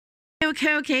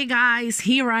Okay, guys,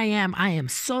 here I am. I am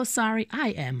so sorry. I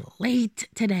am late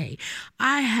today.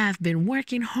 I have been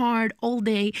working hard all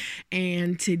day,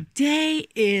 and today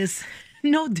is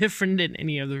no different than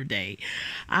any other day.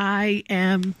 I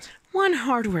am one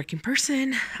hardworking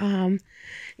person,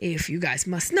 if you guys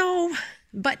must know,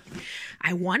 but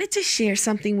I wanted to share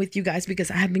something with you guys because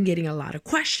I have been getting a lot of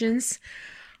questions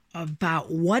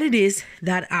about what it is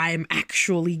that I'm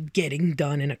actually getting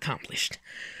done and accomplished.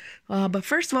 But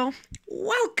first of all,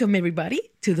 welcome everybody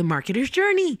to the Marketer's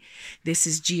Journey. This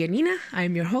is Giannina.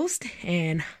 I'm your host,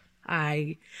 and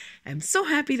I am so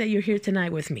happy that you're here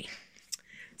tonight with me.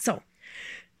 So,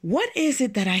 what is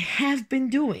it that I have been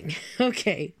doing?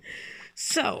 Okay,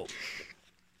 so,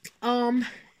 I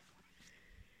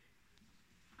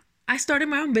started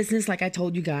my own business, like I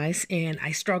told you guys, and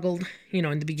I struggled,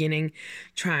 in the beginning,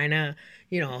 trying to,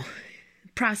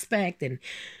 prospect and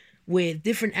with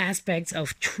different aspects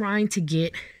of trying to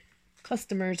get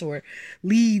customers or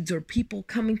leads or people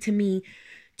coming to me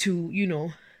to,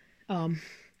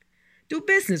 do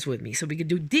business with me so we could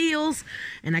do deals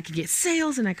and I could get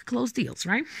sales and I could close deals,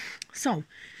 right? So,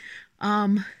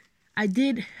 I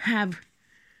did have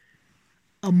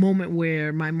a moment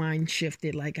where my mind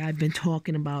shifted, like I've been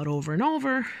talking about over and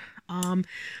over,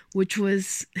 which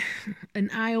was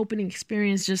an eye-opening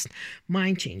experience, just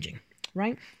mind-changing,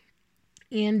 right?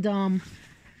 And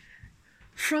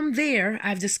from there,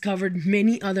 I've discovered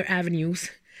many other avenues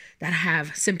that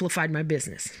have simplified my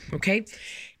business, okay?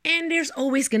 And there's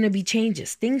always going to be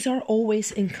changes. Things are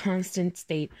always in constant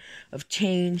state of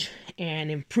change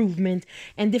and improvement,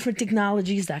 and different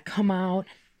technologies that come out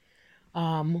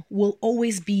will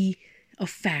always be a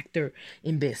factor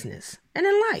in business and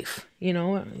in life.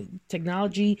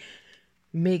 Technology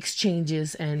makes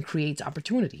changes and creates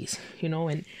opportunities,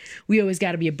 and we always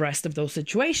got to be abreast of those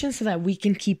situations so that we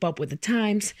can keep up with the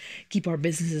times, keep our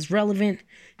businesses relevant,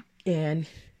 and,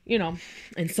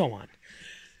 and so on.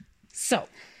 So,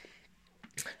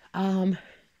 not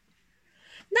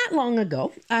long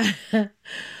ago,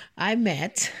 I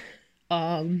met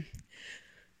a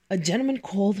gentleman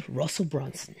called Russell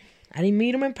Brunson. I didn't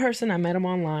meet him in person. I met him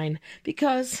online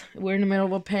because we're in the middle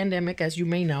of a pandemic, as you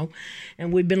may know,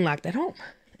 and we've been locked at home.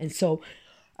 And so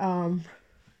I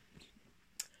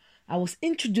was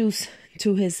introduced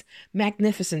to his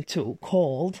magnificent tool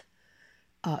called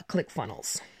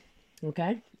ClickFunnels.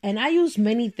 Okay. And I use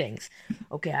many things.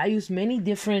 Okay. I use many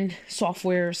different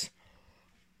softwares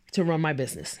to run my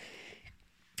business.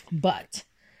 But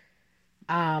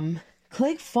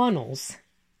ClickFunnels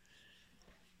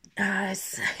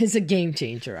is a game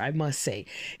changer, I must say.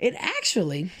 It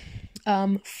actually,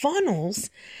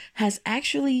 Funnels has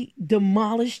actually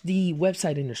demolished the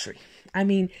website industry. I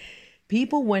mean,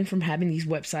 people went from having these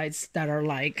websites that are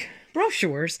like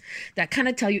brochures that kind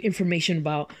of tell you information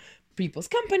about people's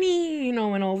company, and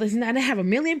all this and that. They have a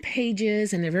million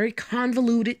pages and they're very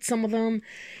convoluted, some of them,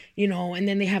 and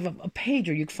then they have a page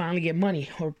where you can finally get money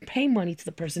or pay money to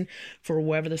the person for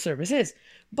whatever the service is.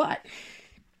 But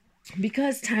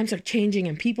because times are changing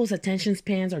and people's attention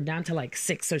spans are down to like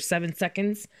 6 or 7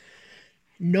 seconds,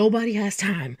 nobody has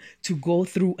time to go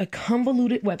through a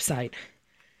convoluted website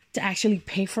to actually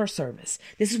pay for a service.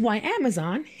 This is why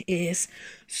Amazon is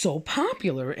so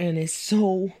popular and is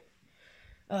so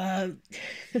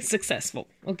successful,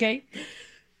 okay?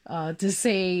 To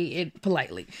say it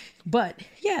politely. But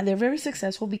yeah, they're very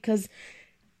successful because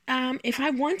if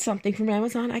I want something from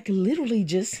Amazon, I can literally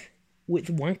just, with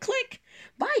one click,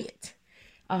 buy it.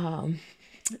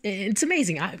 It's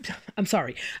amazing. I'm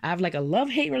sorry. I have like a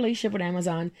love-hate relationship with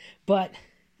Amazon, but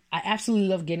I absolutely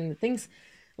love getting the things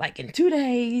like in 2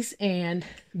 days and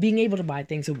being able to buy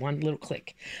things with one little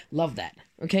click. Love that.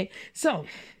 Okay. So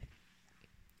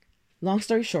long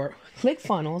story short,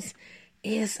 ClickFunnels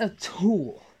is a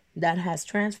tool that has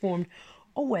transformed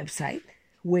a website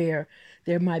where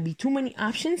there might be too many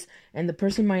options and the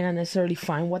person might not necessarily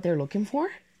find what they're looking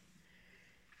for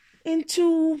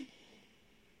into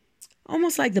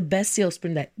almost like the best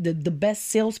salesperson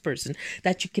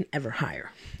that you can ever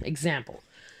hire. Example.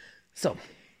 So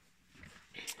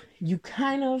you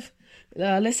kind of,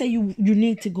 let's say you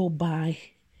need to go buy,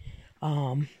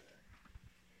 I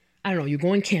don't know, you're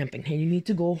going camping and you need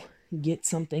to go get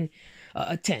something,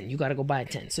 a tent. You got to go buy a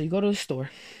tent. So you go to the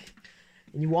store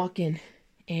and you walk in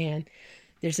and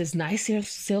there's this nice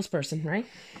salesperson, right?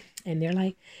 And they're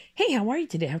like, hey, how are you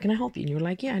today? How can I help you? And you're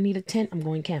like, yeah, I need a tent. I'm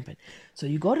going camping. So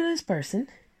you go to this person,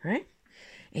 right?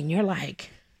 And you're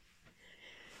like,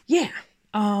 yeah,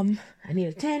 I need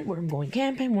a tent where I'm going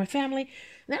camping with my family. And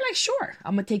they're like, sure,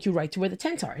 I'm going to take you right to where the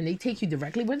tents are. And they take you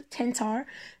directly where the tents are.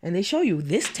 And they show you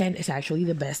this tent is actually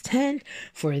the best tent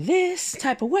for this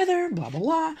type of weather, blah, blah,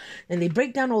 blah. And they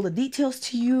break down all the details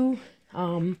to you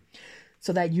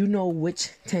so that you know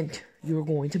which tent you're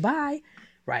going to buy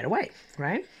right away,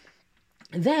 right?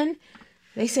 And then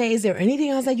they say, is there anything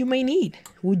else that you may need?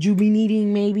 Would you be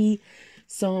needing maybe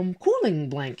some cooling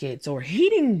blankets or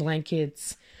heating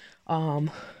blankets,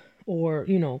 or,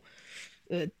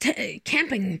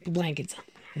 camping blankets?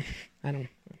 I don't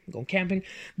go camping,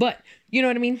 but you know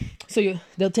what I mean? So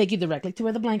they'll take you directly to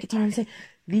where the blankets are and say,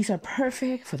 these are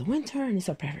perfect for the winter and these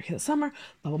are perfect for the summer,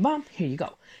 blah, blah, blah. Here you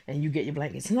go. And you get your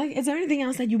blankets. And like, is there anything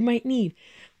else that you might need?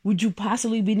 Would you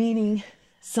possibly be needing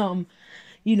some,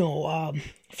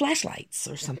 flashlights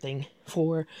or something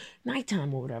for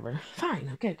nighttime or whatever? Fine.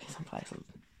 Okay. Some flashlights.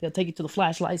 They'll take you to the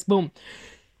flashlights. Boom.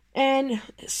 And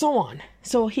so on.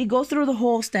 So he goes through the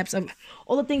whole steps of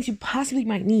all the things you possibly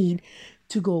might need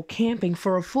to go camping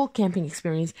for a full camping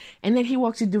experience. And then he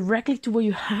walks you directly to where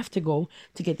you have to go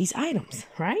to get these items,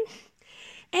 right?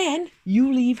 And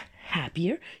you leave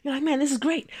happier. You're like, man, this is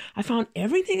great. I found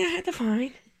everything I had to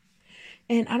find.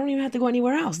 And I don't even have to go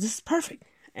anywhere else. This is perfect.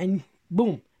 And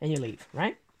boom, and you leave,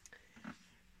 right?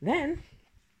 Then,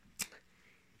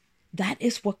 that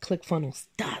is what ClickFunnels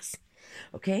does,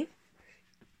 okay?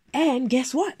 And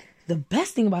guess what? The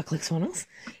best thing about ClickFunnels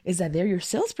is that they're your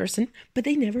salesperson, but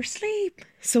they never sleep.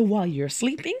 So while you're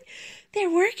sleeping, they're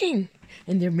working,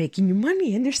 and they're making you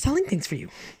money, and they're selling things for you.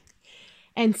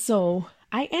 And so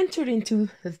I entered into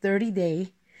the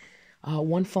 30-day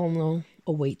One Funnel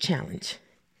Away challenge.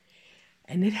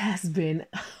 And it has been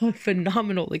a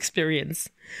phenomenal experience.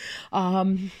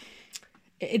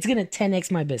 It's going to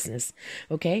 10x my business.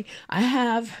 Okay. I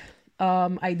have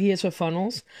ideas for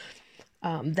funnels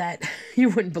that you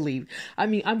wouldn't believe. I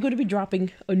mean, I'm going to be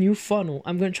dropping a new funnel.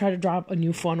 I'm going to try to drop a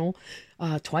new funnel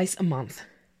twice a month.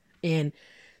 And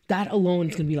that alone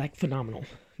is going to be like phenomenal.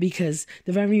 Because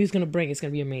the revenue is going to bring, it's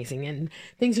going to be amazing. And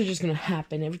things are just going to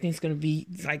happen. Everything's going to be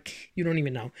like, you don't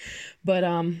even know. But,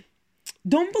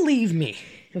 don't believe me,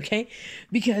 okay?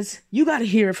 Because you got to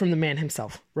hear it from the man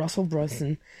himself. Russell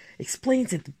Brunson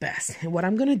explains it the best. And what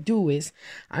I'm going to do is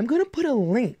I'm going to put a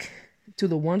link to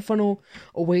the One Funnel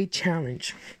Away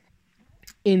challenge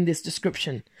in this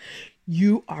description.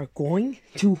 You are going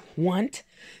to want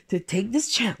to take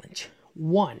this challenge.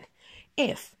 One,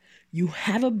 if you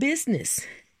have a business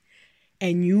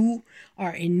and you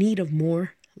are in need of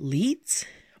more leads,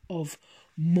 of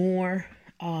more,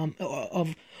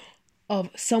 of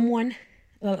someone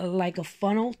like a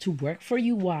funnel to work for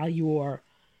you while you're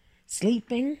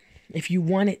sleeping, if you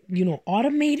want it,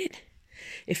 automated,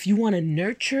 if you want to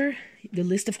nurture the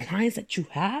list of clients that you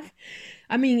have,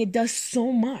 I mean, it does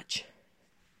so much.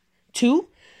 Two,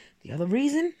 the other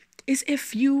reason is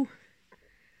if you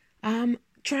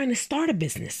trying to start a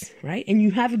business, right? And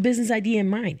you have a business idea in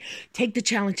mind, take the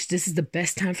challenge. This is the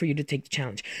best time for you to take the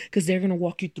challenge because they're going to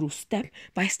walk you through step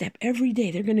by step every day.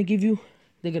 They're going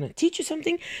to teach you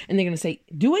something and they're going to say,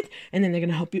 do it. And then they're going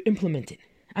to help you implement it.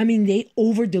 I mean, they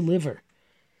over deliver.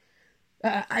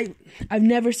 I've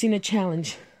never seen a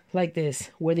challenge like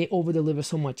this where they over deliver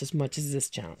so much as this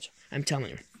challenge. I'm telling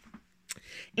you.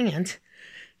 And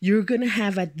you're going to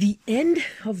have at the end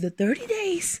of the 30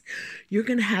 days, you're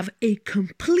going to have a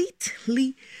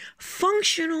completely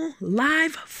functional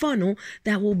live funnel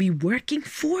that will be working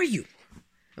for you.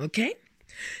 Okay?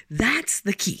 That's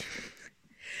the key.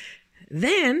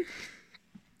 Then,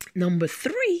 number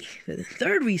 3, the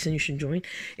third reason you should join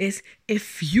is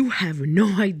if you have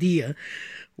no idea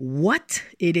what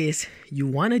it is you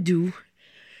want to do,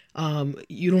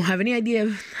 you don't have any idea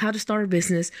of how to start a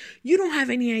business, you don't have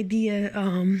any idea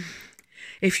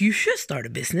if you should start a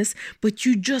business, but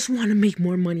you just want to make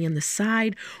more money on the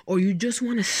side, or you just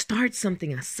want to start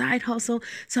something, a side hustle,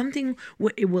 something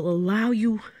where it will allow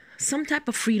you some type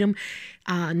of freedom,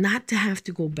 not to have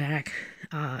to go back,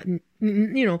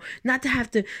 not to have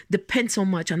to depend so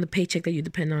much on the paycheck that you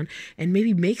depend on, and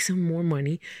maybe make some more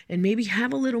money and maybe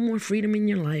have a little more freedom in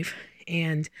your life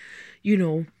and,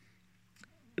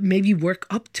 maybe work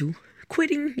up to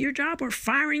quitting your job or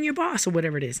firing your boss or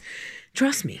whatever it is.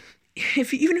 Trust me, even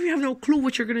if you have no clue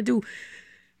what you're going to do,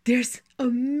 there's a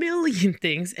million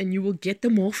things and you will get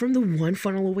them all from the One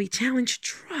Funnel Away challenge.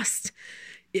 Trust.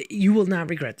 You will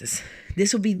not regret this.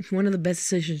 This will be one of the best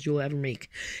decisions you'll ever make.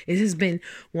 It has been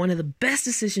one of the best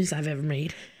decisions I've ever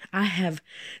made. As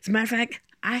a matter of fact,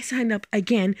 I signed up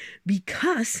again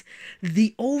because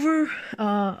the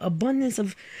abundance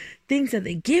of things that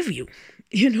they give you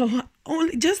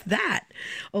only just that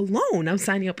alone, I'm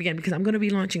signing up again because I'm going to be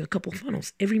launching a couple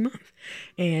funnels every month.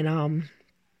 And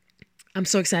I'm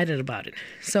so excited about it.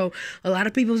 So a lot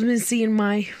of people have been seeing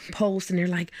my posts and they're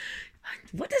like,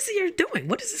 what is it you're doing?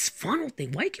 What is this funnel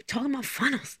thing? Why do you keep talking about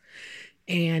funnels?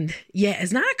 And yeah,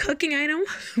 it's not a cooking item,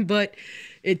 but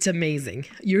it's amazing.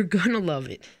 You're going to love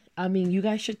it. I mean, you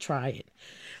guys should try it.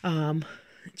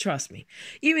 Trust me.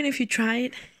 Even if you try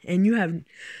it and you have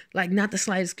like not the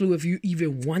slightest clue if you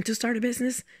even want to start a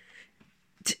business,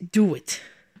 do it.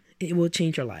 It will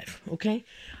change your life. Okay.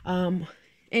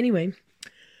 Anyway,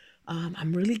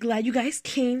 I'm really glad you guys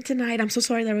came tonight. I'm so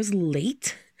sorry that I was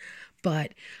late,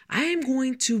 but I am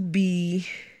going to be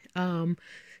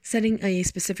setting a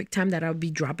specific time that I'll be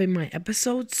dropping my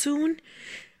episode soon.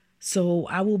 So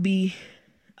I will be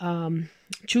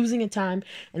choosing a time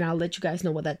and I'll let you guys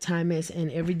know what that time is. And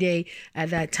every day at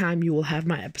that time, you will have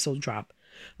my episode drop.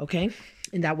 Okay.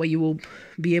 And that way you will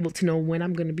be able to know when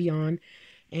I'm going to be on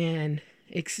and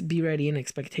be ready in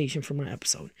expectation for my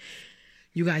episode.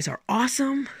 You guys are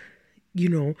awesome.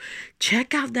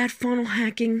 Check out that funnel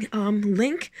hacking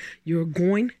link. You're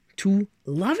going to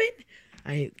love it.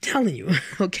 I'm telling you.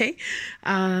 Okay.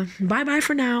 Bye-bye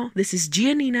for now. This is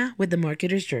Giannina with The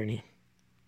Marketer's Journey.